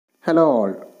Hello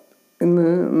all, ഇന്ന്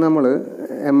നമ്മൾ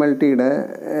MLTയുടെ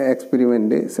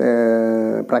experiment,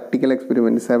 practical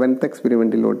experiment, 7th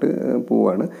എക്സ്പെരിമെൻറ്റിലോട്ട്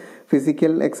പോവുകയാണ്.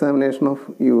 ഫിസിക്കൽ എക്സാമിനേഷൻ ഓഫ്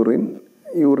യൂറിൻ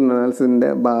അനാലിസിൻ്റെ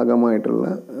ഭാഗമായിട്ടുള്ള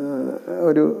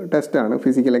ഒരു ടെസ്റ്റാണ്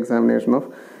ഫിസിക്കൽ എക്സാമിനേഷൻ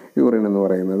ഓഫ് യൂറിൻ എന്ന്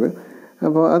പറയുന്നത്.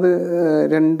 അപ്പോൾ അത്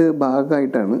 2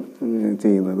 ഭാഗമായിട്ടാണ്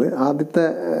ചെയ്യുന്നത്. ആദ്യത്തെ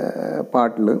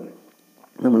പാർട്ടിൽ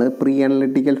നമ്മൾ പ്രീ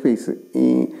അനലിറ്റിക്കൽ ഫേസ്, ഈ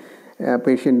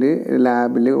പേഷ്യൻ്റ്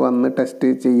ലാബിൽ വന്ന് ടെസ്റ്റ്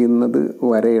ചെയ്യുന്നത്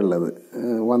വരെയുള്ളത്,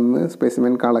 വന്ന്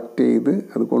സ്പെസിമെൻ കളക്ട് ചെയ്ത്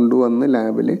അത് കൊണ്ടുവന്ന്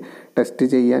ലാബിൽ ടെസ്റ്റ്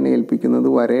ചെയ്യാൻ ഏൽപ്പിക്കുന്നത്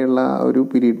വരെയുള്ള ഒരു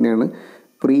പീരീഡിനെയാണ്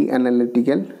പ്രീ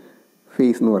അനലിറ്റിക്കൽ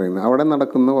ഫേസ് എന്ന് പറയുന്നത്. അവിടെ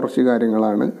നടക്കുന്ന കുറച്ച്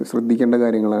കാര്യങ്ങളാണ്, ശ്രദ്ധിക്കേണ്ട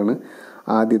കാര്യങ്ങളാണ്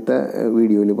ആദ്യത്തെ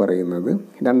വീഡിയോയിൽ പറയുന്നത്.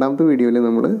 രണ്ടാമത്തെ വീഡിയോയിൽ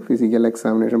നമ്മൾ ഫിസിക്കൽ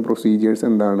എക്സാമിനേഷൻ പ്രൊസീജിയേഴ്സ്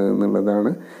എന്താണ്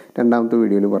എന്നുള്ളതാണ് രണ്ടാമത്തെ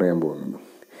വീഡിയോയിൽ പറയാൻ പോകുന്നത്.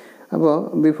 അപ്പോൾ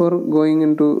before going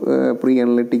in to pre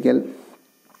analytical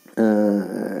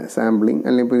sampling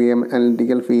അല്ലെങ്കിൽ പ്രീ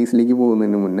അനലിറ്റിക്കൽ ഫേസിലേക്ക്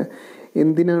പോകുന്നതിന് മുന്നേ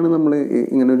എന്തിനാണ് നമ്മൾ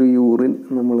ഇങ്ങനൊരു യൂറിൻ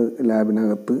നമ്മൾ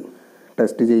ലാബിനകത്ത്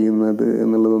ടെസ്റ്റ് ചെയ്യുന്നത്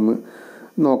എന്നുള്ളതൊന്ന്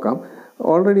നോക്കാം.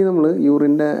 ഓൾറെഡി നമ്മൾ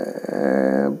യൂറിൻ്റെ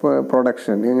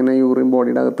പ്രൊഡക്ഷൻ, എങ്ങനെ യൂറിൻ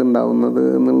ബോഡിയുടെ അകത്ത് ഉണ്ടാവുന്നത്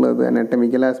എന്നുള്ളത്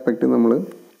അനാറ്റമിക്കൽ ആസ്പെക്റ്റ് നമ്മൾ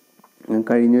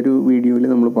കഴിഞ്ഞൊരു വീഡിയോയിൽ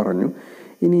നമ്മൾ പറഞ്ഞു.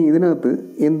 ഇനി ഇതിനകത്ത്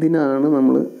എന്തിനാണ്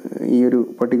നമ്മൾ ഈ ഒരു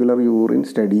പർട്ടിക്കുലർ യൂറിൻ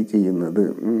സ്റ്റഡി ചെയ്യുന്നത്?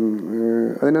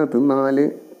 അതിനകത്ത്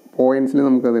 4 പോയിൻറ്റ്സിൽ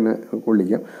നമുക്കതിനെ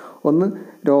കൊള്ളിക്കാം. ഒന്ന്,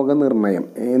 രോഗനിർണയം,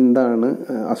 എന്താണ്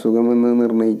അസുഖമെന്ന്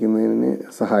നിർണ്ണയിക്കുന്നതിന്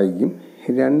സഹായിക്കും.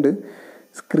 2,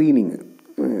 സ്ക്രീനിങ്,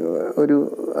 ഒരു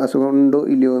അസുഖമുണ്ടോ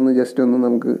ഇല്ലയോ എന്ന് ജസ്റ്റ് ഒന്ന്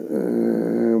നമുക്ക്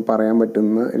പറയാൻ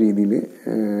പറ്റുന്ന രീതിയിൽ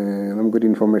നമുക്കൊരു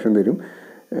ഇൻഫർമേഷൻ തരും.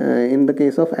 In the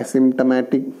case of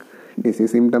asymptomatic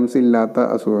disease, symptoms ഇല്ലാത്ത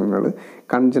അസുഖങ്ങൾ,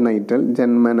 കൺജനൈറ്റൽ,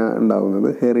 ജന്മന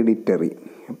ഉണ്ടാകുന്നത്, ഹെറിഡിറ്ററി,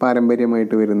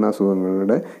 പാരമ്പര്യമായിട്ട് വരുന്ന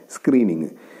അസുഖങ്ങളുടെ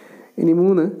സ്ക്രീനിങ്. ഇനി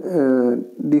 3,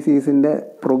 ഡിസീസിൻ്റെ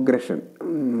പ്രോഗ്രഷൻ,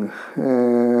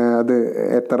 അത്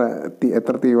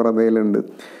എത്ര തീവ്രതയിലുണ്ട്,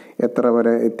 എത്ര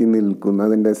വരെ എത്തി നിൽക്കുന്നു,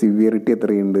 അതിൻ്റെ സിവിയറിറ്റി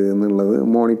എത്രയുണ്ട് എന്നുള്ളത്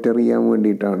മോണിറ്റർ ചെയ്യാൻ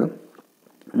വേണ്ടിയിട്ടാണ്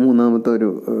മൂന്നാമത്തെ ഒരു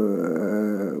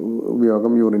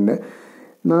ഉപയോഗം യൂറിൻ്റെ.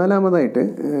 4മതായിട്ട്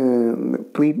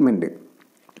ട്രീറ്റ്മെൻറ്റ്,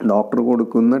 ഡോക്ടർ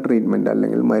കൊടുക്കുന്ന ട്രീറ്റ്മെൻറ്റ്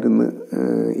അല്ലെങ്കിൽ മരുന്ന്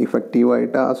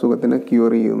ഇഫക്റ്റീവായിട്ട് ആ അസുഖത്തിനെ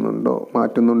ക്യൂർ ചെയ്യുന്നുണ്ടോ,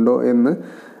 മാറ്റുന്നുണ്ടോ എന്ന്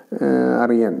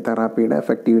അറിയാൻ, തെറാപ്പിയുടെ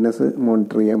എഫക്റ്റീവ്നെസ്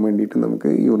മോണിറ്റർ ചെയ്യാൻ വേണ്ടിയിട്ട് നമുക്ക്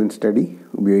യൂറിൻ സ്റ്റഡി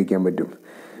ഉപയോഗിക്കാൻ പറ്റും.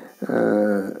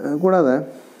 കൂടാതെ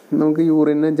നമുക്ക്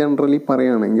യൂറിനെ ജനറലി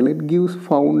പറയുകയാണെങ്കിൽ it gives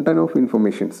fountain of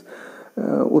informations.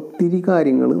 ഒത്തിരി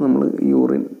കാര്യങ്ങൾ നമ്മൾ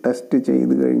യൂറിൻ ടെസ്റ്റ്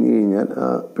ചെയ്ത് കഴിഞ്ഞാൽ ആ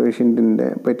പേഷ്യൻറ്റിൻ്റെ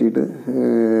പറ്റിയിട്ട്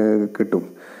കിട്ടും.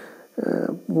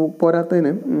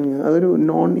 പോരാത്തതിന് അതൊരു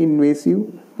നോൺ ഇൻവേസീവ്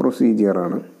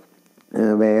പ്രൊസീജിയറാണ്.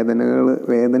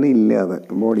 വേദന ഇല്ലാതെ,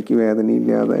 ബോഡിക്ക്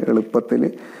വേദനയില്ലാതെ എളുപ്പത്തിൽ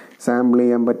സാമ്പിൾ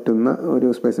ചെയ്യാൻ പറ്റുന്ന ഒരു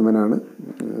സ്പെസിമെനാണ്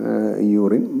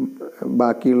യൂറിൻ.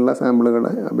 ബാക്കിയുള്ള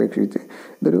സാമ്പിളുകളെ അപേക്ഷിച്ച്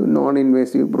ഇതൊരു നോൺ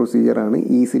ഇൻവേസീവ് പ്രൊസീജിയറാണ്,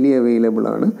 ഈസിലി അവൈലബിൾ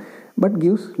ആണ്, but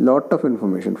gives lot of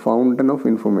information, fountain of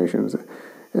informations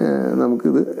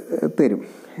നമുക്കിത് തരും.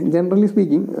 ജനറലി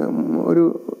സ്പീക്കിംഗ്, ഒരു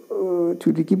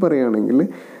ചുരുക്കി പറയുകയാണെങ്കിൽ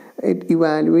it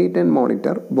evaluate and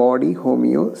monitor body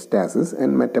homeostasis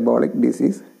and metabolic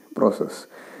disease process.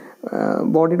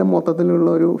 ബോഡിയുടെ മൊത്തത്തിലുള്ള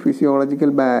ഒരു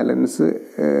ഫിസിയോളജിക്കൽ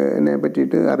ബാലൻസിനെ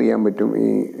പറ്റിയിട്ട് അറിയാൻ പറ്റും ഈ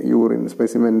യൂറിൻ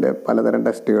സ്പെസിമെൻ്റെ പലതരം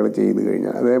ടെസ്റ്റുകൾ ചെയ്ത്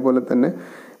കഴിഞ്ഞാൽ. അതേപോലെ തന്നെ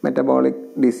മെറ്റബോളിക്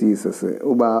ഡിസീസസ്,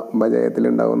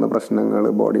 ഉപാപചയത്തിലുണ്ടാകുന്ന പ്രശ്നങ്ങൾ,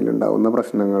 ബോഡിയിലുണ്ടാകുന്ന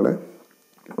പ്രശ്നങ്ങൾ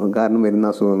കാരണം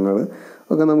വരുന്ന അസുഖങ്ങൾ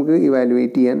ഒക്കെ നമുക്ക്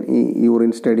ഇവാലുവേറ്റ് ചെയ്യാൻ ഈ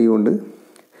യൂറിൻ സ്റ്റഡി കൊണ്ട്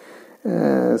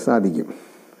സാധിക്കും.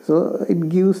 So it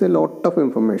gives a lot of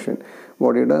information.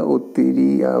 ബോഡിയുടെ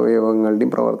ഒത്തിരി അവയവങ്ങളുടെയും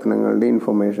പ്രവർത്തനങ്ങളുടെയും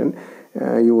ഇൻഫർമേഷൻ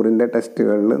യൂറിൻ്റെ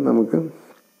ടെസ്റ്റുകളിൽ നമുക്ക്,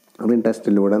 യൂറിൻ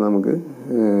ടെസ്റ്റിലൂടെ നമുക്ക്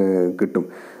കിട്ടും.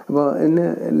 അപ്പോൾ ഇതിന്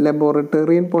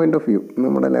ലബോറട്ടറിയൻ പോയിൻ്റ് ഓഫ് വ്യൂ,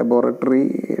 നമ്മുടെ ലബോറട്ടറി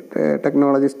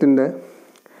ടെക്നോളജിസ്റ്റിൻ്റെ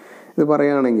ഇത്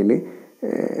പറയുകയാണെങ്കിൽ,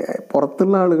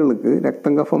 പുറത്തുള്ള ആളുകൾക്ക്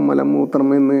രക്തം, കഫം, മലം,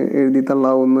 മൂത്രം എന്ന് എഴുതി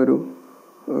തള്ളാവുന്നൊരു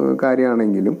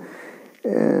കാര്യമാണെങ്കിലും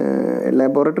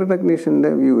ലബോറട്ടറി ടെക്നീഷ്യൻ്റെ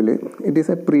വ്യൂവിൽ it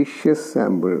is A precious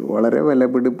sample, വളരെ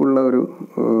വിലപിടിപ്പുള്ള ഒരു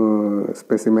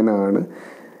സ്പെസിമെനാണ്.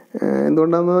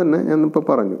 എന്തുകൊണ്ടാണെന്ന് തന്നെ ഞാനിപ്പോൾ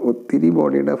പറഞ്ഞു. ഒത്തിരി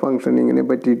ബോഡിയുടെ ഫങ്ഷനിങ്ങിനെ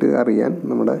പറ്റിയിട്ട് അറിയാൻ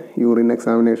നമ്മുടെ യൂറിൻ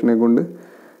എക്സാമിനേഷനെ കൊണ്ട്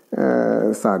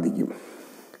സാധിക്കും.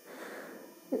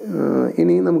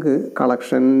 ഇനി നമുക്ക്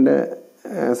കളക്ഷൻ്റെ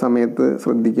സമയത്ത്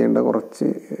ശ്രദ്ധിക്കേണ്ട കുറച്ച്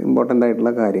ഇമ്പോർട്ടൻ്റ്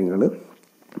ആയിട്ടുള്ള കാര്യങ്ങൾ,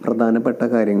 പ്രധാനപ്പെട്ട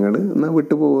കാര്യങ്ങൾ, എന്നാൽ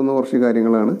വിട്ടുപോകുന്ന കുറച്ച്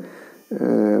കാര്യങ്ങളാണ്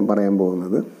പറയാൻ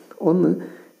പോകുന്നത്. ഒന്ന്,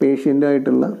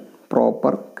 പേഷ്യൻ്റായിട്ടുള്ള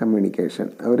പ്രോപ്പർ കമ്മ്യൂണിക്കേഷൻ.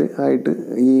 അവർ ആയിട്ട്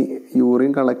ഈ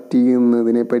യൂറിൻ കളക്ട്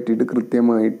ചെയ്യുന്നതിനെ പറ്റിയിട്ട്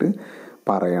കൃത്യമായിട്ട്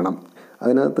പറയണം.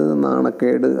 അതിനകത്ത്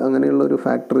നാണക്കേട് അങ്ങനെയുള്ളൊരു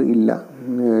ഫാക്ടർ ഇല്ല.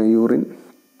 യൂറിൻ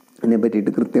അതിനെ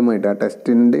പറ്റിയിട്ട് കൃത്യമായിട്ട് ആ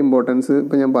ടെസ്റ്റിൻ്റെ ഇമ്പോർട്ടൻസ്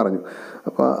ഇപ്പോൾ ഞാൻ പറഞ്ഞു.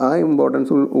 അപ്പോൾ ആ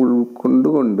ഇമ്പോർട്ടൻസ്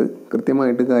ഉൾക്കൊണ്ടുകൊണ്ട്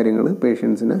കൃത്യമായിട്ട് കാര്യങ്ങൾ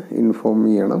പേഷ്യൻസിനെ ഇൻഫോം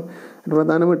ചെയ്യണം.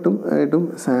 പ്രധാനമായിട്ടും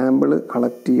സാമ്പിൾ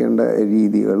കളക്ട് ചെയ്യേണ്ട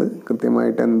രീതികൾ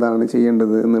കൃത്യമായിട്ട് എന്താണ്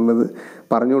ചെയ്യേണ്ടത് എന്നുള്ളത്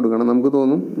പറഞ്ഞു കൊടുക്കണം. നമുക്ക്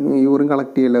തോന്നും യൂറിൻ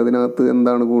കളക്ട് ചെയ്യില്ല, അതിനകത്ത്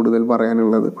എന്താണ് കൂടുതൽ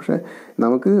പറയാനുള്ളത്. പക്ഷേ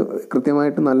നമുക്ക്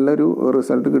കൃത്യമായിട്ട് നല്ലൊരു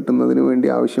റിസൾട്ട് കിട്ടുന്നതിന് വേണ്ടി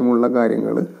ആവശ്യമുള്ള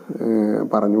കാര്യങ്ങൾ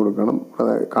പറഞ്ഞു കൊടുക്കണം.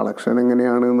 കളക്ഷൻ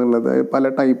എങ്ങനെയാണ് എന്നുള്ളത്, പല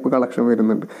ടൈപ്പ് കളക്ഷൻ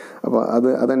വരുന്നുണ്ട്. അപ്പോൾ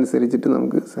അതനുസരിച്ചിട്ട്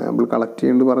നമുക്ക് സാമ്പിൾ കളക്ട്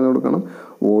ചെയ്യേണ്ടത് പറഞ്ഞു കൊടുക്കണം.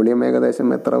 വോളിയം ഏകദേശം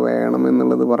എത്ര വേണം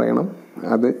എന്നുള്ളത് പറയണം.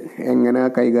 അത് എങ്ങനെ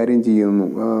കൈകാര്യം ചെയ്യുന്നു,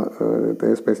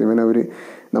 സ്പെസിമെൻ അവർ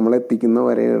നമ്മളെത്തിക്കുന്ന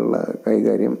വരെയുള്ള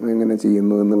കൈകാര്യം എങ്ങനെ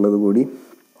ചെയ്യുന്നു എന്നുള്ളത് കൂടി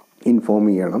ഇൻഫോം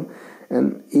ചെയ്യണം.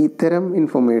 ഇത്തരം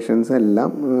ഇൻഫർമേഷൻസ്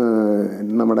എല്ലാം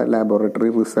നമ്മുടെ ലാബോറട്ടറി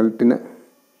റിസൾട്ടിനെ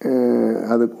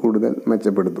അത് കൂടുതൽ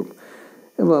മെച്ചപ്പെടുത്തും.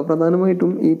 അപ്പോൾ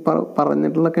പ്രധാനമായിട്ടും ഈ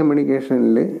പറഞ്ഞിട്ടുള്ള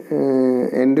കമ്മ്യൂണിക്കേഷനിൽ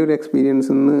എൻ്റെ ഒരു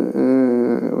എക്സ്പീരിയൻസിൽ നിന്ന്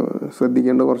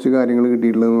ശ്രദ്ധിക്കേണ്ട കുറച്ച് കാര്യങ്ങൾ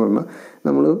കിട്ടിയിട്ടുള്ളതെന്ന് പറഞ്ഞാൽ,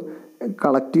 നമ്മൾ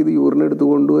കളക്ട് ചെയ്ത് യൂറിൻ എടുത്ത്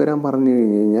കൊണ്ടുവരാൻ പറഞ്ഞു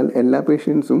കഴിഞ്ഞ് കഴിഞ്ഞാൽ എല്ലാ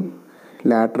പേഷ്യൻസും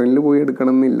ലാട്രിനിൽ പോയി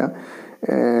എടുക്കണം എന്നില്ല.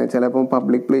 ചിലപ്പം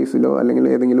പബ്ലിക് പ്ലേസിലോ അല്ലെങ്കിൽ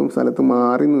ഏതെങ്കിലും സ്ഥലത്ത്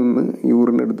മാറി നിന്ന്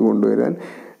യൂറിൻ എടുത്ത് കൊണ്ടുവരാൻ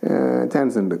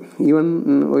ചാൻസ് ഉണ്ട്. ഈവൻ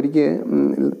ഒരിക്കൽ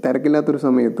തിരക്കില്ലാത്തൊരു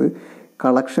സമയത്ത്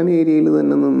കളക്ഷൻ ഏരിയയിൽ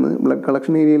തന്നെ നിന്ന് ബ്ലഡ്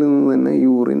കളക്ഷൻ ഏരിയയിൽ നിന്ന് തന്നെ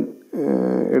യൂറിൻ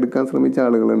എടുക്കാൻ ശ്രമിച്ച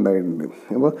ആളുകൾ ഉണ്ടായിട്ടുണ്ട്.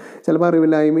 അപ്പോൾ ചിലപ്പോൾ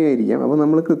അറിവില്ലായ്മയായിരിക്കാം. അപ്പോൾ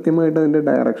നമ്മൾ കൃത്യമായിട്ട് അതിൻ്റെ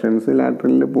ഡയറക്ഷൻസ്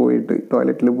ലാട്രിനിൽ പോയിട്ട്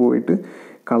ടോയ്ലറ്റിൽ പോയിട്ട്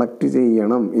കളക്ട്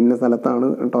ചെയ്യണം, ഇന്ന സ്ഥലത്താണ്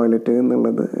ടോയ്ലറ്റ്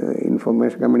എന്നുള്ളത്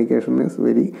information communication is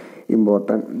very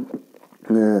important.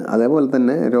 അതേപോലെ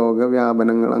തന്നെ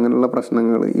രോഗവ്യാപനങ്ങൾ അങ്ങനെയുള്ള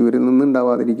പ്രശ്നങ്ങൾ ഇവരിൽ നിന്ന്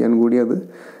ഉണ്ടാവാതിരിക്കാൻ കൂടി അത്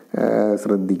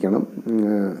ശ്രദ്ധിക്കണം.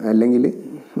 അല്ലെങ്കിൽ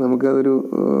നമുക്കതൊരു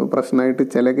പ്രശ്നമായിട്ട്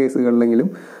ചില കേസുകളിലെങ്കിലും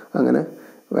അങ്ങനെ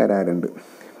വരാറുണ്ട്.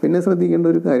 പിന്നെ ശ്രദ്ധിക്കേണ്ട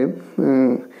ഒരു കാര്യം,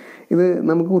 ഇത്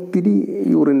നമുക്ക് ഒത്തിരി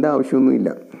യൂറിൻ്റെ ആവശ്യമൊന്നുമില്ല.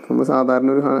 നമ്മൾ സാധാരണ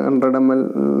ഒരു 100 ml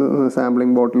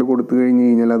സാമ്പിളിംഗ് ബോട്ടിൽ കൊടുത്തു കഴിഞ്ഞ്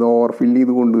കഴിഞ്ഞാൽ അത് ഓവർഫില്ല്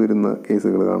ചെയ്ത് കൊണ്ടുവരുന്ന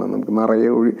കേസുകൾ കാണാം. നമുക്ക് നിറയെ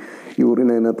യൂറിൻ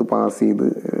അതിനകത്ത് പാസ് ചെയ്ത്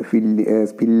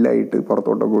സ്പില്ലായിട്ട്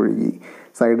പുറത്തോട്ടൊക്കെ ഒഴുകി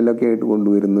സൈഡിലൊക്കെ ആയിട്ട്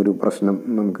കൊണ്ടുവരുന്നൊരു പ്രശ്നം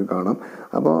നമുക്ക് കാണാം.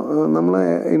 അപ്പോൾ നമ്മൾ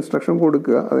ഇൻസ്ട്രക്ഷൻ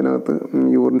കൊടുക്കുക, അതിനകത്ത്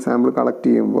യൂറിൻ സാമ്പിൾ കളക്ട്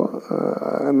ചെയ്യുമ്പോൾ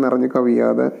നിറഞ്ഞ്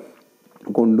കവിയാതെ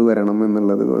കൊണ്ടുവരണം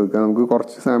എന്നുള്ളത് കൊടുക്കുക. നമുക്ക്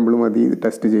കുറച്ച് സാമ്പിൾ മതി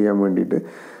ടെസ്റ്റ് ചെയ്യാൻ വേണ്ടിയിട്ട്.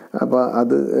 അപ്പോൾ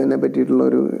അതിനെ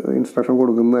പറ്റിയിട്ടുള്ളൊരു ഇൻസ്ട്രക്ഷൻ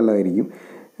കൊടുക്കുന്നത് നല്ലതായിരിക്കും.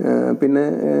 പിന്നെ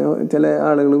ചില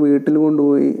ആളുകൾ വീട്ടിൽ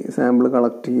കൊണ്ടുപോയി സാമ്പിൾ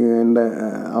കളക്ട് ചെയ്യേണ്ട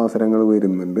അവസരങ്ങൾ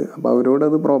വരുന്നുണ്ട്. അപ്പോൾ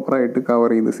അവരോടത് പ്രോപ്പറായിട്ട്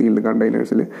കവർ ചെയ്ത് സീൽഡ്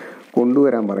കണ്ടെയ്നേഴ്സിൽ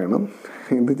കൊണ്ടുവരാൻ പറയണം.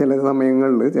 ഇത് ചില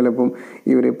സമയങ്ങളിൽ ചിലപ്പം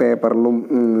ഇവർ പേപ്പറിലും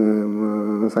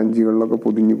സഞ്ചികളിലൊക്കെ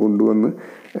പൊതിഞ്ഞ് കൊണ്ടുവന്ന്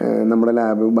നമ്മുടെ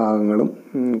ലാബ് ഭാഗങ്ങളും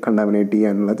കണ്ടാമിനേറ്റ്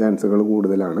ചെയ്യാനുള്ള ചാൻസുകൾ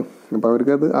കൂടുതലാണ്. അപ്പോൾ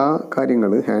അവർക്കത് ആ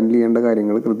കാര്യങ്ങൾ ഹാൻഡിൽ ചെയ്യേണ്ട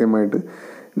കാര്യങ്ങൾ കൃത്യമായിട്ട്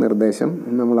നിർദ്ദേശം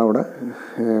നമ്മളവിടെ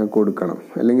കൊടുക്കണം.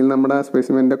 അല്ലെങ്കിൽ നമ്മുടെ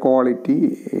സ്പെസിമെൻ്റെ ക്വാളിറ്റി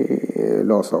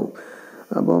ലോസ് ആവും.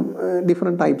 അപ്പം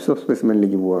ഡിഫറെൻറ്റ് ടൈപ്സ് ഓഫ്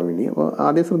സ്പെസിമെനിലേക്ക് പോകാൻ വേണ്ടി അപ്പോൾ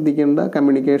ആദ്യം ശ്രദ്ധിക്കേണ്ട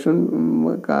കമ്മ്യൂണിക്കേഷൻ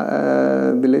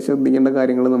ഇതിൽ ശ്രദ്ധിക്കേണ്ട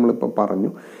കാര്യങ്ങൾ നമ്മളിപ്പോൾ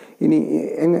പറഞ്ഞു. ഇനി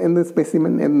എന്ത്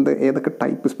സ്പെസിമെൻ ഏതൊക്കെ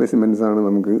ടൈപ്പ് സ്പെസിമെൻസാണ്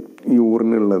നമുക്ക്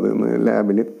യൂറിനുള്ളത്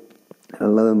ലാബിൽ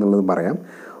ഉള്ളതെന്നുള്ളത് പറയാം.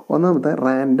 ഒന്നാമത്തെ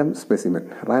റാൻഡം സ്പെസിമെൻ.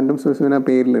 റാൻഡം സ്പെസിമെൻ ആ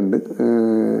പേരിലുണ്ട്.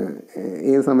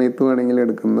 ഏത് സമയത്ത് വേണമെങ്കിലും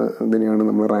എടുക്കുന്ന ഇതിനെയാണ്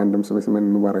നമ്മൾ റാൻഡം സ്പെസിമെൻ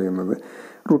എന്ന് പറയുന്നത്.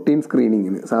 റുട്ടീൻ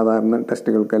സ്ക്രീനിങ്ങിന് സാധാരണ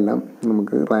ടെസ്റ്റുകൾക്കെല്ലാം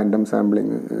നമുക്ക് റാൻഡം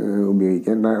സാമ്പിളിങ്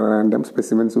ഉപയോഗിക്കാം, റാൻഡം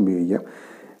സ്പെസിമെൻസ് ഉപയോഗിക്കാം.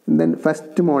 ദെൻ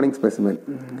ഫസ്റ്റ് മോർണിംഗ് സ്പെസിമെൻ,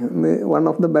 ഇത് one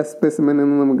of the best specimen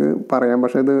എന്ന് നമുക്ക് പറയാം.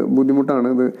 പക്ഷേ ഇത് ബുദ്ധിമുട്ടാണ്.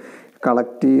 ഇത്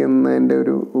കളക്ട് ചെയ്യുന്നതിൻ്റെ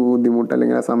ഒരു ബുദ്ധിമുട്ട്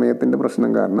അല്ലെങ്കിൽ ആ സമയത്തിൻ്റെ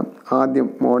പ്രശ്നം കാരണം ആദ്യം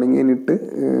മോർണിംഗിനിട്ട്,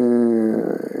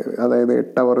 അതായത്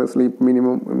 8 hour സ്ലീപ്പ്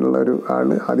മിനിമം ഉള്ള ഒരു ആൾ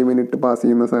ആദ്യം മിനിറ്റ് പാസ്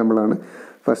ചെയ്യുന്ന സാമ്പിളാണ്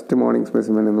ഫസ്റ്റ് മോർണിംഗ്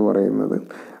സ്പെസിമെൻ എന്ന് പറയുന്നത്.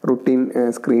 റുട്ടീൻ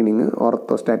സ്ക്രീനിങ്,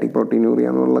 ഓർത്തോസ്റ്റാറ്റിക്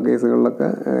പ്രോട്ടീനൂറിയ എന്നുള്ള കേസുകളിലൊക്കെ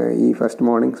ഈ ഫസ്റ്റ്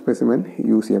മോർണിംഗ് സ്പെസിമെൻ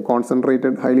യൂസ്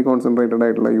ചെയ്യാം. ഹൈലി കോൺസെൻട്രേറ്റഡ്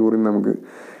ആയിട്ടുള്ള യൂറിൻ നമുക്ക്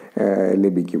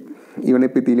ലഭിക്കും. ഈവൻ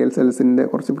എപ്പിത്തീലിയൽ സെൽസിൻ്റെ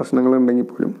കുറച്ച് പ്രശ്നങ്ങളുണ്ടെങ്കിൽ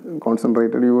പോലും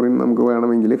കോൺസെൻട്രേറ്റഡ് യൂറിൻ നമുക്ക്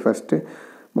വേണമെങ്കിൽ first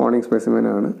morning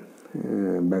സ്പെസിമെനാണ്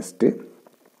best.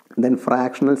 Then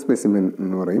fractional specimen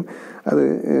എന്ന് പറയും. അത്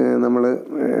നമ്മൾ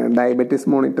ഡയബറ്റിസ്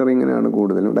മോണിറ്ററിങ്ങിനാണ്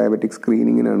കൂടുതലും, ഡയബറ്റിക്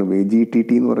സ്ക്രീനിങ്ങിനാണ്.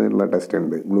 GTT എന്ന് പറഞ്ഞിട്ടുള്ള ടെസ്റ്റ്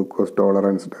ഉണ്ട്, ഗ്ലൂക്കോസ്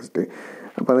ടോളറൻസ് ടെസ്റ്റ്.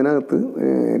 അപ്പോൾ അതിനകത്ത്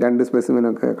 2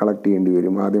 സ്പെസിമെനൊക്കെ കളക്ട് ചെയ്യേണ്ടി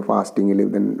വരും. ആദ്യം ഫാസ്റ്റിങ്ങിൽ,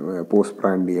 ദെൻ പോസ്റ്റ്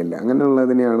പ്രാൻഡിയൽ,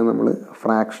 അങ്ങനെയുള്ളതിനെയാണ് നമ്മൾ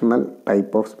ഫ്രാക്ഷണൽ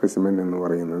ടൈപ്പ് ഓഫ് സ്പെസിമെൻ എന്ന്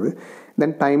പറയുന്നത്.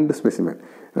 ദെൻ ടൈംഡ് സ്പെസിമെൻ,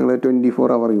 നിങ്ങൾ 24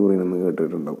 hour യൂറിൻ എന്ന്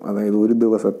കേട്ടിട്ടുണ്ടാവും. അതായത് ഒരു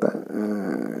ദിവസത്തെ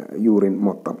യൂറിൻ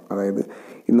മൊത്തം, അതായത്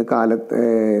ഇന്ന്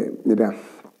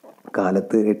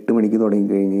കാലത്ത് 8 മണിക്ക് തുടങ്ങി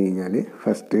കഴിഞ്ഞ് കഴിഞ്ഞാൽ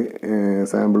ഫസ്റ്റ്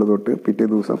സാമ്പിൾ തൊട്ട് പിറ്റേ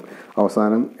ദിവസം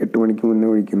അവസാനം 8 മണിക്ക് മുന്നേ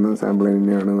ഒഴിക്കുന്ന സാമ്പിൾ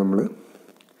തന്നെയാണ് നമ്മൾ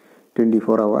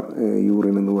 24 hour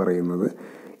യൂറിൻ എന്ന് പറയുന്നത്.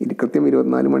 ഇത് കൃത്യം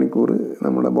 24 മണിക്കൂർ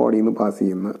നമ്മുടെ ബോഡിയിൽ നിന്ന് പാസ്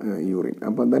ചെയ്യുന്ന യൂറിൻ.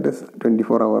 അപ്പോൾ ദാറ്റ് ഇസ്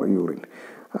 24 hour യൂറിൻ.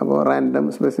 അപ്പോൾ random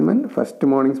specimen, first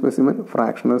morning specimen,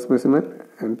 fractional specimen,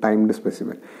 timed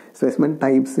specimen. Specimen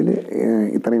ടൈപ്സിൽ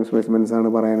ഇത്രയും സ്പെസിമെൻസാണ്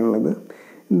പറയാനുള്ളത്.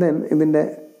 ദെൻ ഇതിൻ്റെ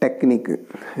ടെക്നിക്ക്,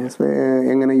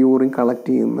 എങ്ങനെ യൂറിൻ കളക്ട്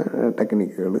ചെയ്യുന്ന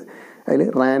ടെക്നിക്കുകൾ. അതിൽ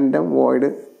റാൻഡം വോയിഡ്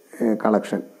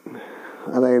കളക്ഷൻ,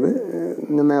 അതായത്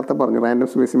ഞാൻ നേരത്തെ പറഞ്ഞു റാൻഡം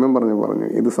സ്പെസിമെൻ പറഞ്ഞു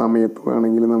ഇത് സമയത്ത്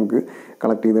വേണമെങ്കിൽ നമുക്ക്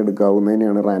കളക്ട്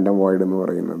ചെയ്തെടുക്കാവുന്നതിനെയാണ് റാൻഡം വോയിഡ് എന്ന്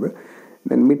പറയുന്നത്.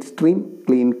 Then mid stream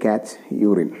clean catch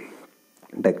urine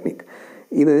technique.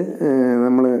 ഇത്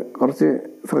നമ്മൾ കുറച്ച്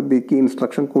ശ്രദ്ധിക്കുക,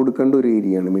 ഇൻസ്ട്രക്ഷൻ കൊടുക്കേണ്ട ഒരു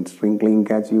ഏരിയയാണ് mid stream clean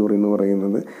catch urine എന്ന്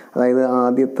പറയുന്നത്. അതായത്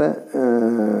ആദ്യത്തെ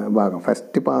ഭാഗം,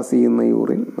 ഫസ്റ്റ് പാസ് ചെയ്യുന്ന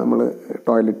യൂറിൻ നമ്മൾ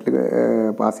ടോയ്ലറ്റിൽ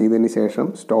പാസ് ചെയ്തതിന് ശേഷം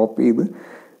സ്റ്റോപ്പ് ചെയ്ത്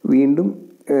വീണ്ടും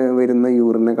വരുന്ന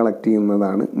യൂറിനെ കളക്ട്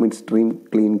ചെയ്യുന്നതാണ് mid stream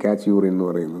clean catch urine എന്ന്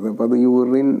പറയുന്നത്. അപ്പോൾ അത്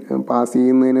യൂറിൻ പാസ്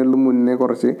ചെയ്യുന്നതിനുള്ള മുന്നേ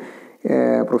കുറച്ച്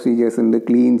പ്രൊസീജിയേഴ്സ് ഉണ്ട്.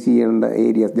 ക്ലീൻ ചെയ്യേണ്ട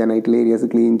ഏരിയാസ്, ജനൈറ്റൽ ഏരിയാസ്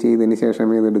ക്ലീൻ ചെയ്തതിന്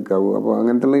ശേഷമേ ഇത് എടുക്കാവൂ. അപ്പോൾ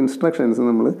അങ്ങനത്തെയുള്ള ഇൻസ്ട്രക്ഷൻസ്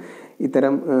നമ്മൾ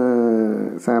ഇത്തരം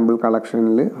സാമ്പിൾ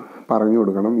കളക്ഷനിൽ പറഞ്ഞു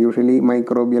കൊടുക്കണം. യൂഷ്വലി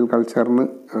മൈക്രോബിയൽ കൾച്ചറിന്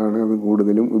ആണ് അത്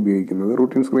കൂടുതലും ഉപയോഗിക്കുന്നത്.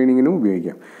 റൂട്ടീൻ സ്ക്രീനിങ്ങിനും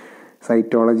ഉപയോഗിക്കാം,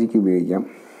 സൈറ്റോളജിക്ക് ഉപയോഗിക്കാം.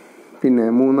 പിന്നെ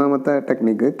മൂന്നാമത്തെ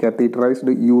ടെക്നിക്ക്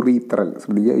കാത്തീറ്ററൈസ്ഡ് യൂറീത്രൽ.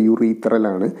 ശ്രദ്ധിക്കുക,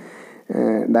 യൂറീത്രലാണ്.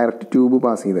 ഡയറക്റ്റ് ട്യൂബ്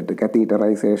പാസ് ചെയ്തിട്ട്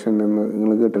കത്തീറ്ററൈസേഷൻ എന്ന്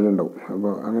നിങ്ങൾ കേട്ടിട്ടുണ്ടാവും.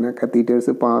 അപ്പോൾ അങ്ങനെ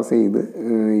കത്തീറ്റേഴ്സ് പാസ് ചെയ്ത്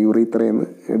യൂറീത്രയിൽ നിന്ന്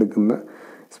എടുക്കുന്ന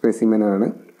സ്പെസിമെനാണ്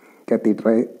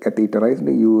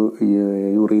കത്തീറ്ററൈസ്ഡ്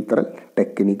യൂറീത്രൽ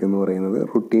ടെക്നിക്ക് എന്ന് പറയുന്നത്.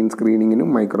 റുട്ടീൻ സ്ക്രീനിങ്ങിനും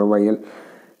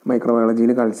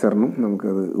മൈക്രോബയോളജിയിൽ കൾച്ചറിനും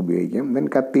നമുക്കത് ഉപയോഗിക്കാം. Then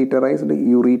കത്തീറ്ററൈസ്ഡ്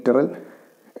യൂറീറ്ററൽ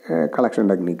collection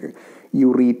technique.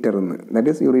 യൂറീറ്ററിന്ന്, that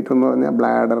is ureter എന്ന് പറഞ്ഞാൽ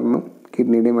ബ്ലാഡറിനും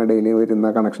കിഡ്നിയുടെയും ഇടയിൽ വരുന്ന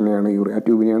കണക്ഷനെയാണ് ആ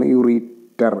ട്യൂബിനെയാണ്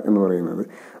യൂറീറ്റർ എന്ന് പറയുന്നത്.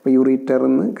 അപ്പോൾ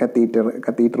യൂറീറ്ററിന്ന്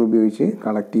കത്തീറ്റർ ഉപയോഗിച്ച്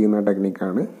കളക്ട് ചെയ്യുന്ന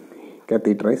ടെക്നിക്കാണ്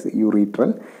കത്തീറ്ററൈസ്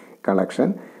യൂറീട്രൽ കളക്ഷൻ.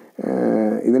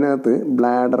 ഇതിനകത്ത്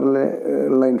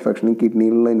ബ്ലാഡറിലുള്ള ഇൻഫെക്ഷനും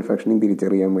കിഡ്നിയിലുള്ള ഇൻഫെക്ഷനും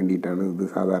തിരിച്ചറിയാൻ വേണ്ടിയിട്ടാണ് ഇത്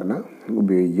സാധാരണ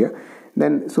ഉപയോഗിക്കുക.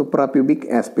 ദെൻ സുപ്രാപ്യൂബിക്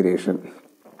ആസ്പിറേഷൻ,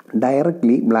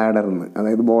 ഡയറക്റ്റ്ലി ബ്ലാഡറിൽ നിന്ന്,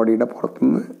 അതായത് ബോഡിയുടെ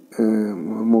പുറത്തുനിന്ന്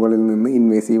മുകളിൽ നിന്ന്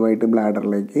ഇൻവേസീവായിട്ട്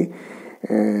ബ്ലാഡറിലേക്ക്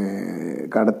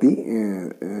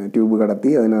ട്യൂബ് കടത്തി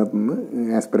അതിനകത്തുനിന്ന്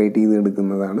ആസ്പിറേറ്റ് ചെയ്ത്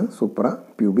എടുക്കുന്നതാണ് സുപ്രാ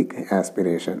pubic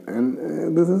aspiration. And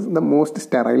this is the most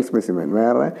sterile specimen.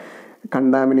 വേറെ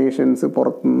കണ്ടാമിനേഷൻസ്,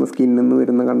 പുറത്തുനിന്ന് സ്കിന്നിൽ നിന്ന്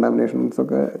വരുന്ന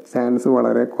കണ്ടാമിനേഷൻസൊക്കെ ചാൻസ്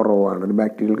വളരെ കുറവാണ്. ഒരു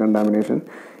ബാക്ടീരിയൽ കണ്ടാമിനേഷൻ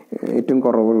ഏറ്റവും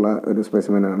കുറവുള്ള ഒരു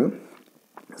സ്പെസിമെനാണ്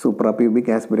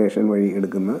സൂപ്രാപ്യൂബിക് ആസ്പിറേഷൻ വഴി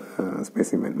എടുക്കുന്ന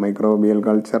സ്പെസിമെൻ. മൈക്രോബിയൽ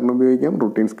കൾച്ചറിന് ഉപയോഗിക്കാം,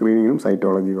 റുട്ടീൻ സ്ക്രീനിങ്ങിനും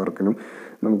സൈറ്റോളജി വർക്കിനും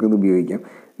നമുക്കിത് ഉപയോഗിക്കാം.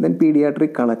 Then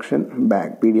paediatric collection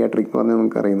bag. Paediatric എന്ന് പറഞ്ഞാൽ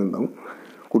നമുക്ക് അറിയുന്നുണ്ടാവും,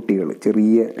 കുട്ടികൾ,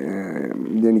 ചെറിയ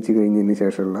ജനിച്ചു കഴിഞ്ഞതിന്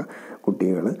ശേഷമുള്ള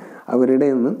കുട്ടികൾ, അവരുടെ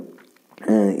നിന്ന്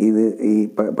ഇത് ഈ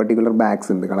പർട്ടിക്കുലർ ബാഗ്സ്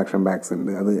ഉണ്ട്, കളക്ഷൻ ബാഗ്സ്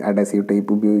ഉണ്ട്. അത് അഡസീവ്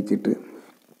ടേപ്പ് ഉപയോഗിച്ചിട്ട്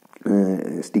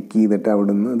സ്റ്റിക്ക് ചെയ്തിട്ട്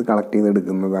അവിടെ നിന്ന് അത് കളക്ട്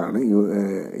ചെയ്തെടുക്കുന്നതാണ്.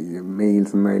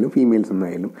 മെയിൽസ് എന്നായാലും ഫീമെയിൽസ്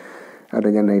എന്നായാലും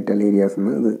അവരുടെ ജനൈറ്റൽ ഏരിയാസിൽ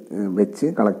നിന്ന് ഇത് വെച്ച്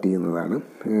കളക്ട് ചെയ്യുന്നതാണ്.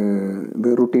 ഇത്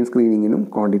റുട്ടീൻ സ്ക്രീനിങ്ങിനും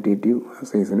ക്വാണ്ടിറ്റേറ്റീവ്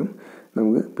സൈസിനും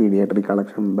നമുക്ക് പീഡിയാട്രിക്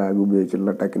കളക്ഷൻ ബാഗ്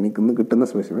ഉപയോഗിച്ചുള്ള ടെക്നിക്കിൽ നിന്ന് കിട്ടുന്ന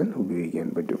സ്പെസിമെൻ ഉപയോഗിക്കാൻ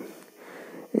പറ്റും.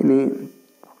 ഇനി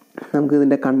നമുക്ക്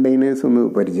ഇതിൻ്റെ കണ്ടെയ്നേഴ്സ് ഒന്ന്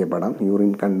പരിചയപ്പെടാം.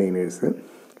 യൂറിൻ കണ്ടെയ്നേഴ്സ്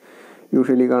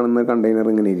യൂഷ്വലി കാണുന്ന കണ്ടെയ്നർ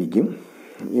ഇങ്ങനെ ഇരിക്കും.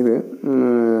 ഇത്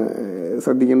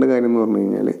ശ്രദ്ധിക്കേണ്ട കാര്യം എന്ന് പറഞ്ഞു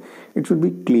കഴിഞ്ഞാൽ ഇറ്റ് ഷുഡ്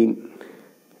ബി ക്ലീൻ,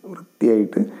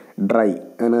 വൃത്തിയായിട്ട് ഡ്രൈ.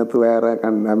 അതിനകത്ത് വേറെ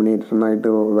കണ്ടാമിനേഷനായിട്ട്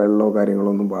വെള്ളമോ കാര്യങ്ങളോ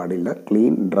ഒന്നും പാടില്ല.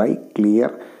 Clean, dry,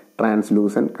 clear,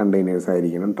 translucent containers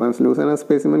ആയിരിക്കണം. ട്രാൻസ്ലൂസൻ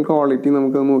സ്പെസിമെൻ ക്വാളിറ്റി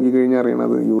നമുക്ക് നോക്കിക്കഴിഞ്ഞാൽ അറിയണം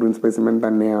അത് യൂറിൻ സ്പെസിമെൻ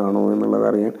തന്നെയാണോ എന്നുള്ളത്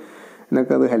അറിയാൻ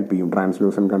എന്നൊക്കെ അത് ഹെൽപ്പ് ചെയ്യും,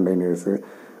 ട്രാൻസ്ലൂസൻ കണ്ടെയ്നേഴ്സ്.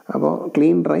 അപ്പോൾ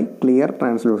clean, dry, clear,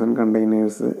 translucent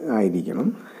containers ആയിരിക്കണം.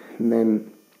 Then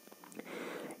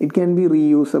it can be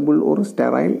reusable or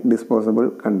sterile disposable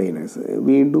containers.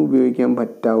 വീണ്ടും ഉപയോഗിക്കാൻ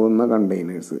പറ്റാവുന്ന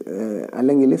കണ്ടെയ്നേഴ്സ്,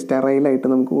 അല്ലെങ്കിൽ സ്റ്റെറൈലായിട്ട്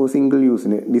നമുക്ക് സിംഗിൾ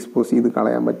യൂസിന് ഡിസ്പോസ് ചെയ്ത്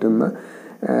കളയാൻ പറ്റുന്ന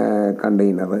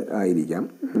കണ്ടെയ്നർ ആയിരിക്കാം.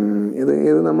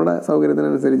 ഇത് നമ്മുടെ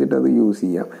സൗകര്യത്തിനനുസരിച്ചിട്ട് അത് യൂസ്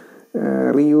ചെയ്യാം.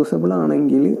 റീയൂസബിൾ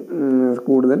ആണെങ്കിൽ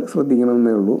കൂടുതൽ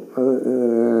ശ്രദ്ധിക്കണമെന്നേ ഉള്ളൂ. അത്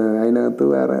അതിനകത്ത്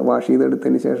വേറെ വാഷ്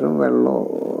ചെയ്തെടുത്തതിന് ശേഷം വെള്ളമോ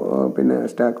പിന്നെ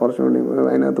കുറച്ചുകൂടി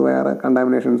അതിനകത്ത് വേറെ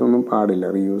കണ്ടാമിനേഷൻസ് ഒന്നും പാടില്ല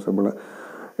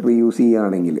റീയൂസ്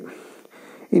ചെയ്യുകയാണെങ്കിൽ.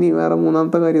 ഇനി വേറെ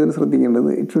മൂന്നാമത്തെ കാര്യം ഇതിന് ശ്രദ്ധിക്കേണ്ടത്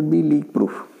it should be leak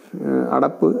proof.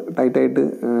 അടപ്പ് ടൈറ്റായിട്ട്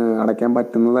അടയ്ക്കാൻ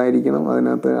പറ്റുന്നതായിരിക്കണം.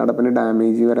 അതിനകത്ത് അടപ്പിന്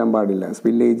ഡാമേജ് വരാൻ പാടില്ല.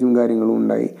 സ്പില്ലേജും കാര്യങ്ങളും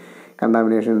ഉണ്ടായി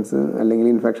കണ്ടാമിനേഷൻസ് അല്ലെങ്കിൽ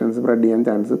ഇൻഫെക്ഷൻസ് സ്പ്രെഡ് ചെയ്യാൻ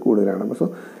ചാൻസ് കൂടുതലാണ്. അപ്പോൾ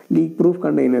leak proof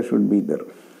container should be there.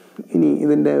 ഇനി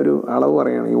ഇതിൻ്റെ ഒരു അളവ്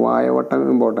പറയുകയാണെങ്കിൽ വായവട്ടം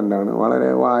ഇമ്പോർട്ടൻ്റ് ആണ്. വളരെ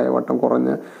വായവട്ടം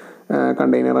കുറഞ്ഞ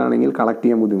കണ്ടെയ്നർ ആണെങ്കിൽ കളക്ട്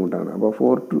ചെയ്യാൻ ബുദ്ധിമുട്ടാണ്. അപ്പോൾ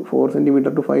 4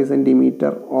 സെൻറ്റിമീറ്റർ ടു 5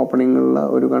 സെൻറ്റിമീറ്റർ ഓപ്പണിങ്ങുള്ള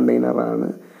ഒരു കണ്ടെയ്നറാണ്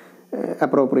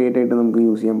അപ്രോപ്രിയേറ്റ് ആയിട്ട് നമുക്ക്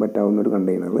യൂസ് ചെയ്യാൻ പറ്റാവുന്ന ഒരു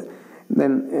കണ്ടെയ്നർ.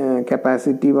 ദെൻ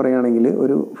കപ്പാസിറ്റി പറയുകയാണെങ്കിൽ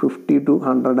ഒരു 50 to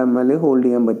 100 ml ഹോൾഡ്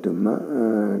ചെയ്യാൻ പറ്റുന്ന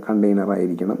കണ്ടെയ്നർ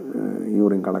ആയിരിക്കണം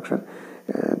യൂറിൻ കളക്ഷൻ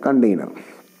കണ്ടെയ്നർ.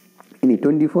 ഇനി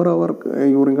 24 hour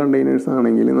യൂറിൻ കണ്ടെയ്നേഴ്സ്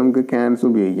ആണെങ്കിൽ നമുക്ക് ക്യാൻസ്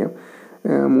ഉപയോഗിക്കാം.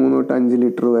 3 തൊട്ട് 5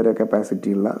 ലിറ്റർ വരെ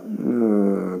കപ്പാസിറ്റിയുള്ള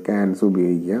ക്യാൻസ്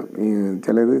ഉപയോഗിക്കാം.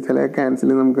 ചില ക്യാൻസിൽ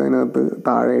നമുക്ക് അതിനകത്ത്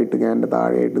താഴെയായിട്ട് ക്യാൻ്റെ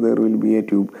താഴെയായിട്ട് there will be A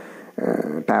tube,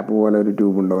 tap പോലെ ഒരു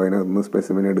ട്യൂബ് ഉണ്ടാവും, അതിനകത്ത്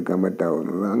സ്പെസിമെൻ എടുക്കാൻ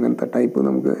പറ്റാവുന്നത്. അങ്ങനത്തെ ടൈപ്പ്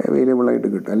നമുക്ക് അവൈലബിൾ ആയിട്ട്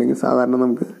കിട്ടും. അല്ലെങ്കിൽ സാധാരണ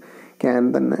നമുക്ക് ക്യാൻ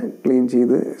തന്നെ ക്ലീൻ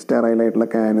ചെയ്ത് സ്റ്റെറൈലായിട്ടുള്ള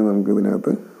ക്യാന് നമുക്ക്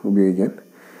ഇതിനകത്ത് ഉപയോഗിക്കാൻ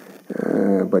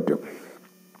പറ്റും.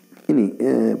 ഇനി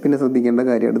പിന്നെ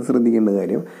അടുത്ത് ശ്രദ്ധിക്കേണ്ട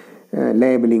കാര്യം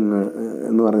ലേബലിങ്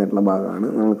എന്ന് പറഞ്ഞിട്ടുള്ള ഭാഗമാണ്.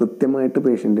 നമ്മൾ കൃത്യമായിട്ട്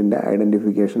പേഷ്യൻറ്റിൻ്റെ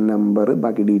ഐഡൻറ്റിഫിക്കേഷൻ നമ്പർ,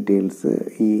 ബാക്കി ഡീറ്റെയിൽസ്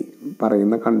ഈ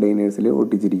പറയുന്ന കണ്ടെയ്നേഴ്സിൽ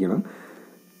ഒട്ടിച്ചിരിക്കണം.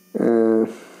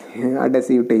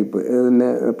 അഡസീവ് ടേപ്പ്, ഇതിൻ്റെ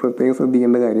പ്രത്യേകം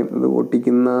ശ്രദ്ധിക്കേണ്ട കാര്യം, ഇത്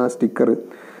ഒട്ടിക്കുന്ന സ്റ്റിക്കർ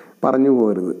പറഞ്ഞു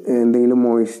പോകരുത്. എന്തെങ്കിലും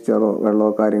മോയ്സ്ചറോ വെള്ളമോ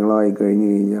കാര്യങ്ങളോ ആയി കഴിഞ്ഞ്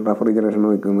കഴിഞ്ഞാൽ റെഫ്രിജറേഷൻ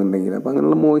വെക്കുന്നുണ്ടെങ്കിൽ അപ്പോൾ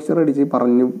അങ്ങനെയുള്ള മോയ്സ്ചർ അടിച്ച്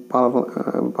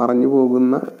പറഞ്ഞു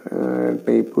പോകുന്ന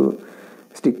ടേപ്പ്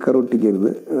സ്റ്റിക്കർ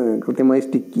ഒട്ടിക്കരുത്. കൃത്യമായി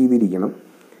സ്റ്റിക്ക് ചെയ്തിരിക്കണം,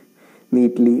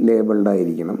 നീറ്റ്ലി ലേബിൾഡ്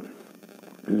ആയിരിക്കണം.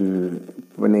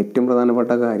 പിന്നെ ഏറ്റവും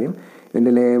പ്രധാനപ്പെട്ട കാര്യം,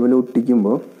 ഇതിൻ്റെ ലേബൽ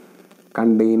ഒട്ടിക്കുമ്പോൾ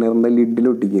കണ്ടെയ്നറിൻ്റെ ലിഡിൽ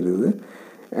ഒട്ടിക്കരുത്.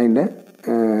 അതിൻ്റെ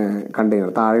കണ്ടെയ്നർ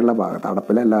താഴെയുള്ള ഭാഗത്ത്,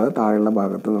 അടപ്പിലല്ലാതെ താഴെയുള്ള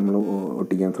ഭാഗത്ത് നമ്മൾ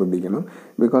ഒട്ടിക്കാൻ ശ്രദ്ധിക്കണം.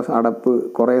 ബിക്കോസ് അടപ്പ്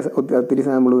ഒത്തിരി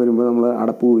സാമ്പിൾ വരുമ്പോൾ നമ്മൾ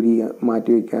അടപ്പ് ഊരി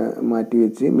മാറ്റി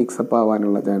വെച്ച് മിക്സപ്പ്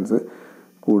ആവാനുള്ള ചാൻസ്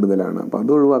കൂടുതലാണ്. അപ്പോൾ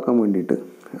അത് ഒഴിവാക്കാൻ വേണ്ടിയിട്ട്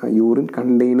യൂറിൻ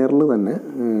കണ്ടെയ്നറിൽ തന്നെ,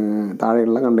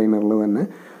 താഴെയുള്ള കണ്ടെയ്നറിൽ തന്നെ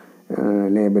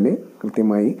ലേബല്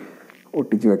കൃത്യമായി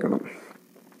ഒട്ടിച്ച് വെക്കണം.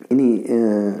 ഇനി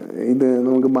ഇത്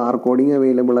നമുക്ക് ബാർകോഡിങ്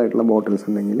അവൈലബിൾ ആയിട്ടുള്ള ബോട്ടിൽസ്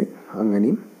ഉണ്ടെങ്കിൽ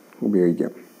അങ്ങനെയും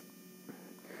ഉപയോഗിക്കാം.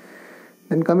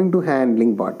 Then coming to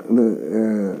handling part, ഇത്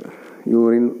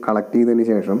യൂറിൻ കളക്ട് ചെയ്തതിന്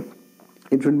ശേഷം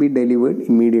it should be delivered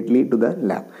immediately to the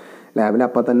ലാബിൽ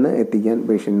അപ്പം തന്നെ എത്തിക്കാൻ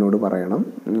പേഷ്യൻറ്റിനോട് പറയണം.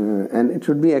 And it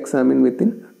should be examine within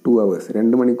 2 hours,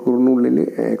 2 മണിക്കൂറിനുള്ളിൽ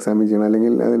എക്സാമിൻ ചെയ്യണം.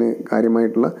 അല്ലെങ്കിൽ അതിന്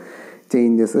കാര്യമായിട്ടുള്ള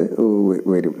ചേഞ്ചസ്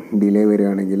വരും, ഡിലേ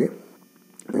വരികയാണെങ്കിൽ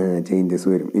ചേഞ്ചസ്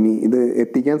വരും. ഇനി ഇത്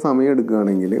എത്തിക്കാൻ സമയം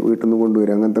എടുക്കുകയാണെങ്കിൽ, വീട്ടിൽ നിന്ന്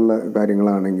കൊണ്ടുവരിക അങ്ങനത്തെ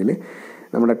കാര്യങ്ങളാണെങ്കിൽ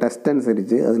നമ്മുടെ ടെസ്റ്റ്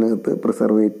അനുസരിച്ച് അതിനകത്ത്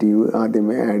പ്രിസർവേറ്റീവ്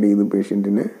ആദ്യമേ ആഡ് ചെയ്ത്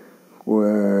പേഷ്യൻറ്റിന്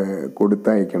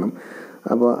കൊടുത്തയക്കണം.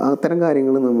 അപ്പോൾ അത്തരം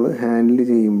കാര്യങ്ങൾ നമ്മൾ ഹാൻഡിൽ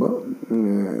ചെയ്യുമ്പോൾ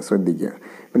ശ്രദ്ധിക്കുക.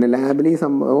 പിന്നെ ലാബിൽ ഈ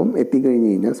സംഭവം എത്തിക്കഴിഞ്ഞ്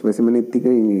കഴിഞ്ഞാൽ, സ്പെസിമെൻ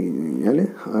എത്തിക്കഴിഞ്ഞ് കഴിഞ്ഞാൽ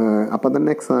അപ്പം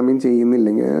തന്നെ എക്സാമിൻ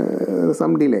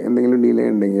ചെയ്യുന്നില്ലെങ്കിൽ എന്തെങ്കിലും ഡിലേ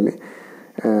ഉണ്ടെങ്കിൽ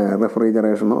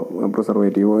റെഫ്രിജറേഷനോ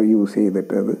പ്രിസർവേറ്റീവോ യൂസ്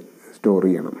ചെയ്തിട്ട് അത് സ്റ്റോർ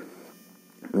ചെയ്യണം.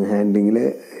 ഹാൻഡ്ലിങ്ങിൽ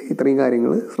ഇത്രയും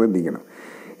കാര്യങ്ങൾ ശ്രദ്ധിക്കണം.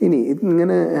 ഇനി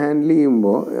ഇങ്ങനെ ഹാൻഡിൽ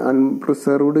ചെയ്യുമ്പോൾ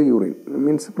അൺപ്രിസർവ്ഡ് യൂറിൻ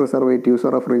മീൻസ് പ്രിസർവേറ്റീവ്സോ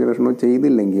റെഫ്രിജറേഷനോ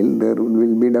ചെയ്തില്ലെങ്കിൽ there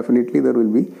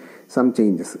will be some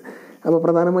changes. അപ്പോൾ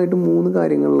പ്രധാനമായിട്ടും 3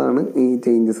 കാര്യങ്ങളിലാണ് ഈ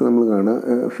ചേഞ്ചസ് നമ്മൾ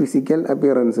കാണുക. ഫിസിക്കൽ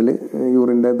അപ്പിയറൻസിൽ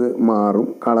യൂറിൻ്റെ അത് മാറും,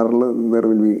 കളറിൽ there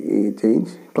will be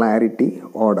change, clarity,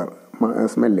 order,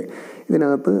 smell,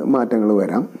 ഇതിനകത്ത് മാറ്റങ്ങൾ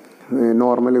വരാം.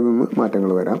 നോർമൽ ഇതൊന്ന്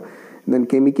മാറ്റങ്ങൾ വരാം. Then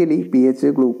chemically pH,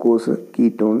 glucose,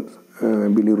 ketones,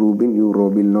 bilirubin,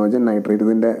 യൂറോബിലിനോജൻ, nitrate,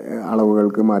 ഇതിൻ്റെ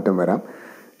അളവുകൾക്ക് മാറ്റം വരാം.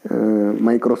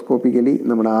 മൈക്രോസ്കോപ്പിക്കലി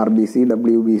നമ്മുടെ RBC,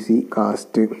 WBC,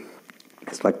 cast,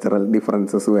 structural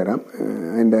differences വരാം.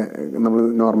 അതിൻ്റെ നമ്മൾ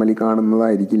നോർമലി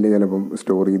കാണുന്നതായിരിക്കില്ല ചിലപ്പം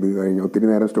ഒത്തിരി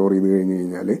നേരം സ്റ്റോർ ചെയ്ത് കഴിഞ്ഞ്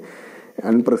കഴിഞ്ഞാൽ.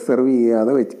 അൺപ്രിസർവ്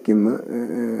ചെയ്യാതെ വെക്കുന്ന,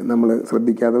 നമ്മൾ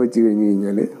ശ്രദ്ധിക്കാതെ വെച്ച് കഴിഞ്ഞ്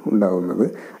കഴിഞ്ഞാൽ ഉണ്ടാകുന്നത്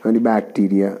അതിന്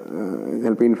ബാക്ടീരിയ,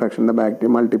 ചിലപ്പോൾ ഇൻഫെക്ഷൻ്റെ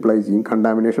ബാക്ടീരിയ മൾട്ടിപ്ലൈ ചെയ്യും.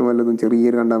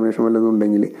 ചെറിയൊരു കണ്ടാമിനേഷൻ വല്ലതും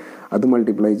ഉണ്ടെങ്കിൽ അത്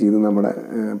മൾട്ടിപ്ലൈ ചെയ്ത് നമ്മുടെ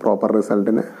പ്രോപ്പർ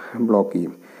റിസൾട്ടിനെ ബ്ലോക്ക്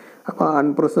ചെയ്യും. അപ്പോൾ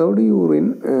അൺപ്രിസർവ്ഡ് യൂറിൻ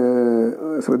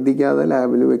ശ്രദ്ധിക്കാതെ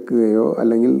ലാബിൽ വെക്കുകയോ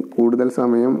അല്ലെങ്കിൽ കൂടുതൽ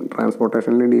സമയം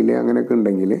ട്രാൻസ്പോർട്ടേഷനിൽ ഡിലേ അങ്ങനെയൊക്കെ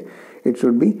ഉണ്ടെങ്കിൽ it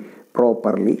should be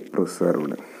properly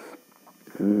preserved.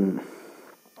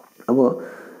 അപ്പോൾ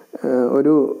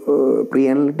ഒരു പ്രീ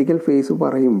അനലിറ്റിക്കൽ ഫേസ്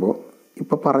പറയുമ്പോൾ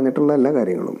ഇപ്പോൾ പറഞ്ഞിട്ടുള്ള എല്ലാ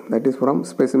കാര്യങ്ങളും, that is from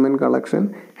specimen collection,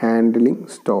 handling,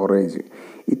 storage,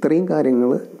 ഇത്രയും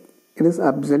കാര്യങ്ങൾ ഇറ്റ് ഈസ്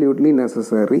അബ്സല്യൂട്ട്ലി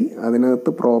നെസസറി.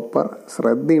 അതിനകത്ത് proper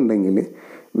ശ്രദ്ധയുണ്ടെങ്കിൽ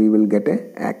we will get A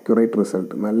accurate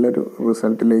result. നല്ലൊരു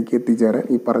റിസൾട്ടിലേക്ക് എത്തിച്ചേരാൻ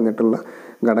ഈ പറഞ്ഞിട്ടുള്ള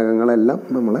ഘടകങ്ങളെല്ലാം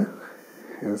നമ്മളെ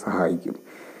സഹായിക്കും.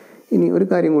 ഇനി ഒരു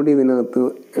കാര്യം കൂടി ഇതിനകത്ത്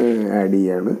ആഡ്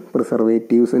ചെയ്യാണ്.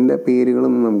 പ്രിസർവേറ്റീവ്സിൻ്റെ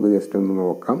പേരുകളൊന്നും നമുക്ക് ജസ്റ്റ് ഒന്ന്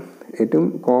നോക്കാം. ഏറ്റവും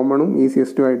കോമണും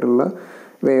ഈസിയസ്റ്റും ആയിട്ടുള്ള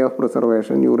way of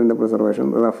preservation, യൂറിൻ്റെ preservation,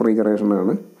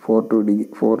 റെഫ്രിജറേഷനാണ്. 4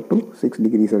 to 6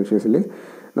 degree സെൽഷ്യസിൽ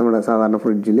നമ്മുടെ സാധാരണ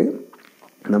ഫ്രിഡ്ജിൽ,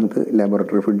 നമുക്ക്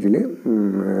ലാബോറട്ടറി ഫ്രിഡ്ജിൽ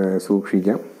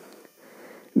സൂക്ഷിക്കാം.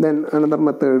 Then another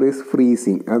method is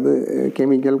freezing. അത്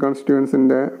കെമിക്കൽ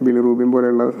കോൺസ്റ്റിറ്റ്യുവൻസിൻ്റെ ബിലിറൂബിൻ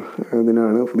പോലെയുള്ള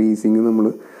ഇതിനാണ് ഫ്രീസിങ് നമ്മൾ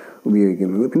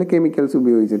ഉപയോഗിക്കുന്നത്. പിന്നെ കെമിക്കൽസ്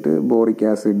ഉപയോഗിച്ചിട്ട് boric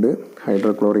acid,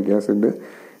 hydrochloric acid,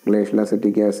 glacial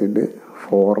acetic acid,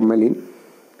 formalin,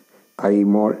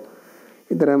 thymol,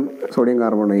 ഇത്തരം സോഡിയം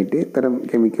കാർബണേറ്റ്, ഇത്തരം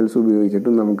കെമിക്കൽസ് ഉപയോഗിച്ചിട്ട്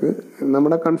നമുക്ക്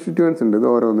നമ്മുടെ കോൺസ്റ്റിറ്റ്യുവൻസ് ഉണ്ട്. ഇത്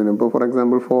ഓരോന്നിനും. ഇപ്പോൾ ഫോർ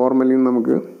എക്സാമ്പിൾ ഫോർമലിൻ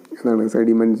നമുക്ക് എന്താണ്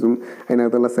സെഡിമെൻസും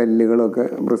അതിനകത്തുള്ള സെല്ലുകളൊക്കെ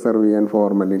പ്രിസർവ് ചെയ്യാൻ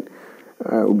ഫോർമലിൻ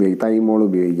തൈമോൾ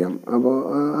ഉപയോഗിക്കാം. അപ്പോൾ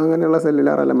അങ്ങനെയുള്ള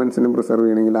സെല്ലുലാർ എലമെൻസിനെ പ്രിസർവ്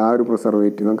ചെയ്യണമെങ്കിൽ ആ ഒരു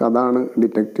പ്രിസർവേറ്റീവ് നമുക്ക് അതാണ്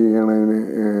ഡിറ്റക്റ്റ് ചെയ്യണതിന്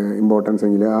ഇമ്പോർട്ടൻസ്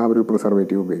എങ്കിൽ ആ ഒരു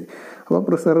പ്രിസർവേറ്റീവ് ഉപയോഗിക്കും. അപ്പോൾ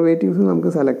പ്രിസർവേറ്റീവ്സ്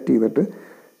നമുക്ക് സെലക്ട് ചെയ്തിട്ട്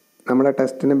നമ്മുടെ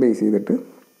ടെസ്റ്റിനെ ബേസ് ചെയ്തിട്ട്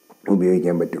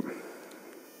ഉപയോഗിക്കാൻ പറ്റും.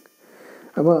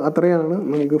 അപ്പോൾ അത്രയാണ്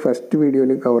നമുക്ക് ഫസ്റ്റ്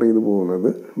വീഡിയോയിൽ കവർ ചെയ്ത് പോകുന്നത്.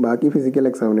 ബാക്കി ഫിസിക്കൽ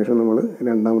എക്സാമിനേഷൻ നമ്മൾ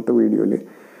രണ്ടാമത്തെ വീഡിയോയിൽ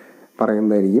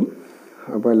പറയുന്നതായിരിക്കും.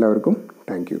 അപ്പോൾ എല്ലാവർക്കും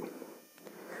താങ്ക് യു.